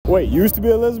Wait, you used to be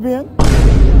a lesbian?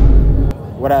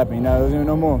 What happened? You're not a lesbian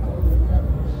no more?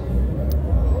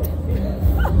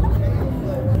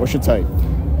 What's your type?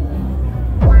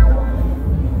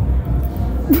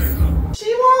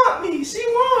 She want me. She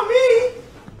want me.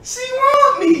 She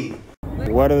want me.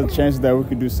 What are the chances that we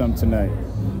could do something tonight?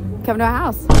 Come to our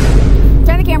house.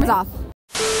 Turn the cameras off.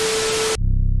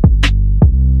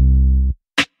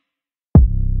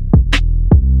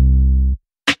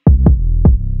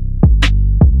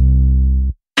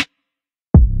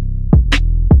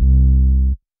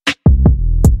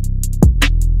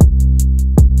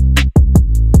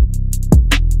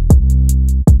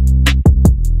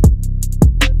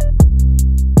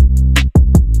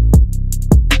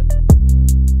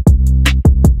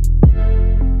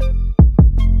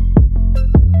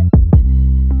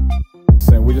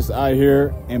 Out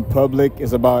here in public.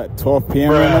 It's about 12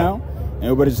 p.m. right now, and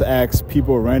everybody just asks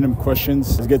people random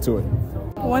questions. Let's get to it.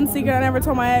 One secret I never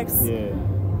told my ex. Yeah,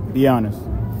 be honest.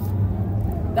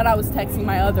 That I was texting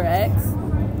my other ex.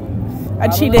 I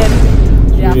cheated.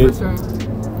 Yeah, cheated. for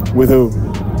sure. With who?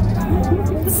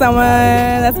 Someone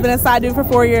that's been a side dude for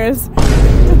 4 years.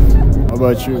 How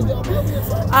about you?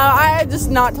 I had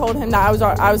just not told him that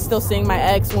I was still seeing my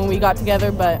ex when we got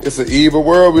together, but It's an evil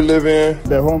world we live in.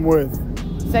 That home with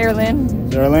Sarah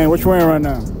Lynn. Sarah Lynn. What you wearing right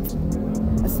now?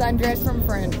 A sundress from a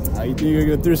friend. You think you can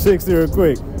get a 360 real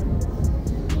quick?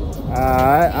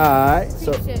 Alright.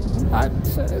 So,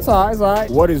 it's alright.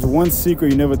 What is one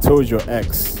secret you never told your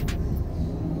ex?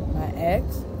 My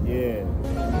ex? Yeah.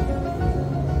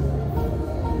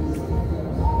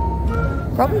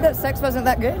 Probably that sex wasn't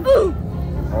that good. Oh,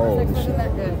 Sex wasn't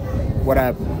that good. what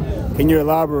happened? Can you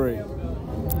elaborate?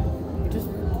 It just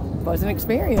wasn't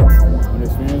experience. What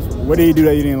experience? What did he do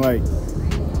that you didn't like?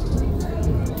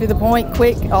 To the point,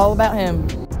 quick, all about him.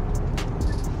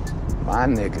 My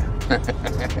nigga.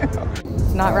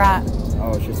 It's not right.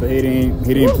 Oh shit! So he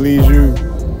didn't please you?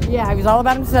 Yeah, he was all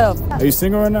about himself. Are you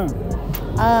single right now?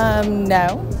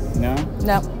 No. No.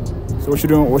 No. So what you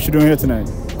doing? What you doing here tonight?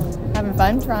 Having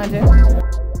fun, trying to.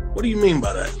 What do you mean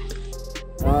by that?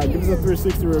 Give us a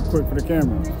 360 real quick for the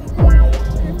camera.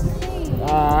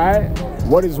 Alright.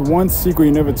 What is one secret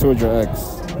you never told your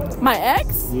ex? my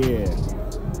ex? Yeah.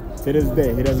 To this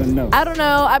day, he doesn't know. I don't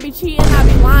know. I be cheating. I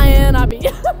be lying. I be.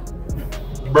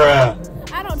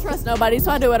 Bruh. I don't trust nobody,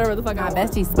 so I do whatever the fuck I My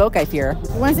want. bestie spoke, I fear.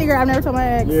 One secret I've never told my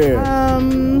ex. Yeah.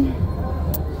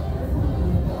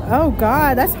 Oh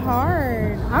God, that's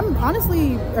hard. I'm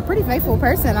honestly a pretty faithful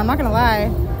person. I'm not gonna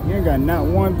lie. You ain't got not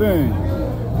one thing.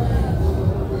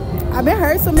 I've been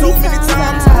hurt so many times.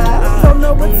 I don't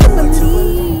know what to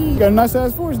believe. You got a nice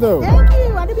ass voice though. Thank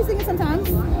you. I do be singing sometimes.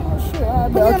 Oh, shit. I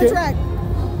Put me on the track.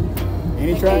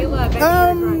 Any track?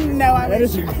 No, I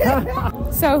wish.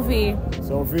 Sophie.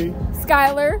 Sophie.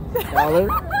 Skylar. Tyler.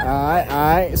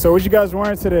 Alright. So what you guys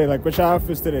wearing today? Like, what's your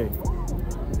outfits today?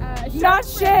 Not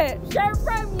shit. Shirt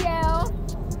from Yale,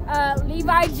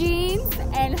 Levi jeans,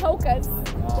 and Hoka's.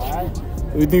 Alright.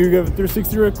 We think we give a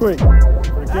 360 real quick for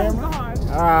the camera?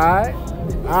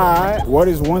 Alright. What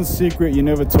is one secret you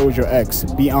never told your ex?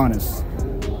 Be honest.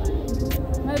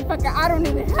 Motherfucker, I don't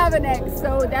even have an ex,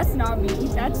 so that's not me.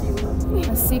 That's you.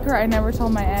 A secret I never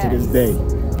told my ex. To this day.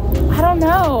 I don't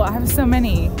know. I have so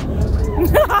many.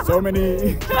 So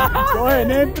many. Go ahead,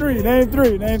 name three.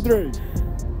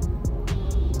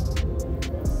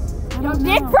 Your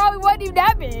dick probably wasn't even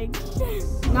that big.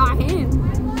 Not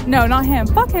him. No, not him.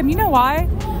 Fuck him. You know why?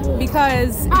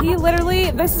 Because he literally,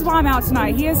 this is why I'm out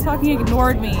tonight. He has fucking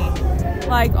ignored me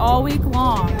like all week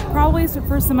long. Probably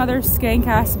for some other skank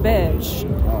ass bitch.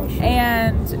 Oh, shit.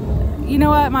 And you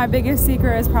know what? My biggest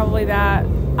secret is probably that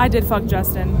I did fuck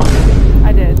Justin.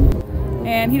 I did.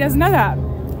 And he doesn't know that.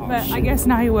 But I guess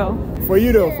now he will. For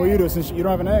you though, since you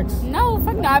don't have an ex. No,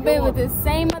 fuck no. I've been with the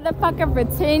same motherfucker for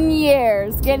 10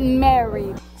 years, getting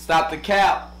married. Stop the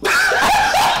cap.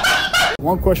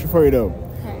 One question for you though.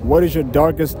 What is your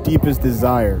darkest, deepest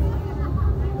desire?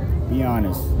 Be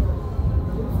honest.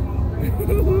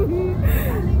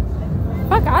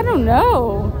 Fuck, I don't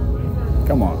know.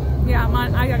 Come on. Yeah,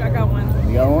 I got one.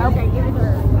 You got one? Okay, give it to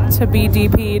her. To be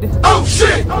DP'd. Oh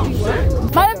shit!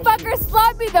 Motherfucker,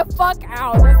 slug me the fuck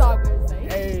out. That's all I'm gonna say.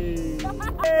 Hey.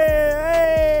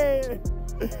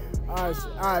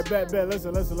 Alright, bet.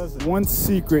 Listen. One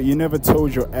secret you never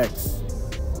told your ex.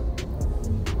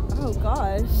 Oh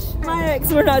gosh. My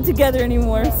ex, we're not together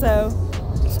anymore, so.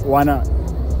 Why not?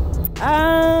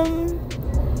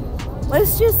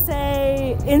 Let's just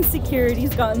say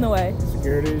insecurities got in the way.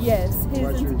 Securities? Yes,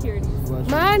 his insecurities.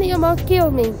 Mine, he almost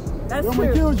killed me. That's He true.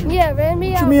 almost killed you? Yeah, ran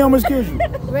me What over. you mean almost killed you?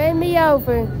 Ran me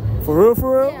over. For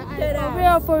real? Yeah, Dead ass.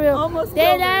 real, for real. Almost Dead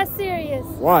killed me. ass serious.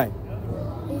 Why?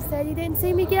 He said he didn't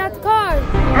see me get out the car.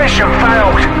 Mission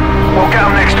failed. We'll get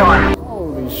them next time.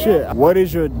 Holy shit. What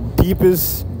is your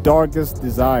deepest, darkest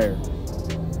desire?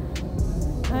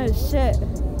 Oh shit.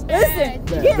 Listen,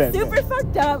 get bet. super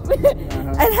fucked up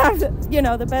and have, you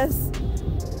know, the best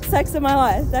sex of my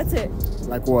life. That's it.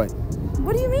 Like what?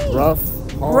 What do you mean? Rough?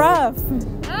 Hard? Rough.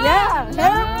 Yeah.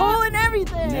 Hair pulling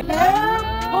everything.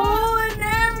 Hair pulling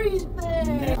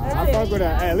everything. I fuck with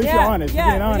that. Hey, at least Yeah, you're honest. yeah,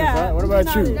 You're being honest, yeah. right? What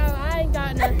about you? No, I ain't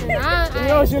got nothing. You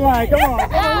know she lying. Come on.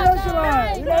 Come on. You know she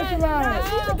lying. You know she Nah, lying.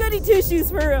 she's a goody two shoes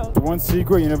for real. One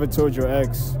secret you never told your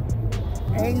ex.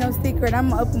 Ain't no secret.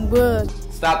 I'm an open book.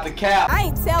 Stop the cap. I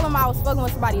ain't tell him I was fucking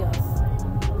with somebody else.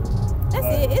 That's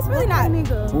it. It's really not.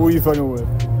 Who were you fucking with?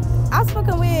 I was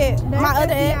fucking with my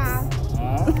other ex.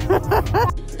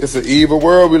 It's an evil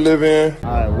world we live in.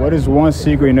 Alright, what is one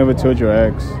secret you never told your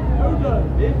ex?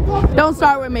 Don't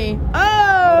start with me.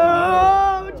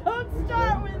 Oh, don't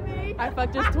start with me. I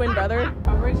fucked his twin brother.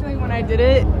 Originally, when I did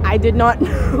it, I did not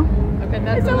know. Okay,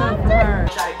 that's enough for her.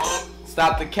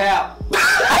 Stop the cap.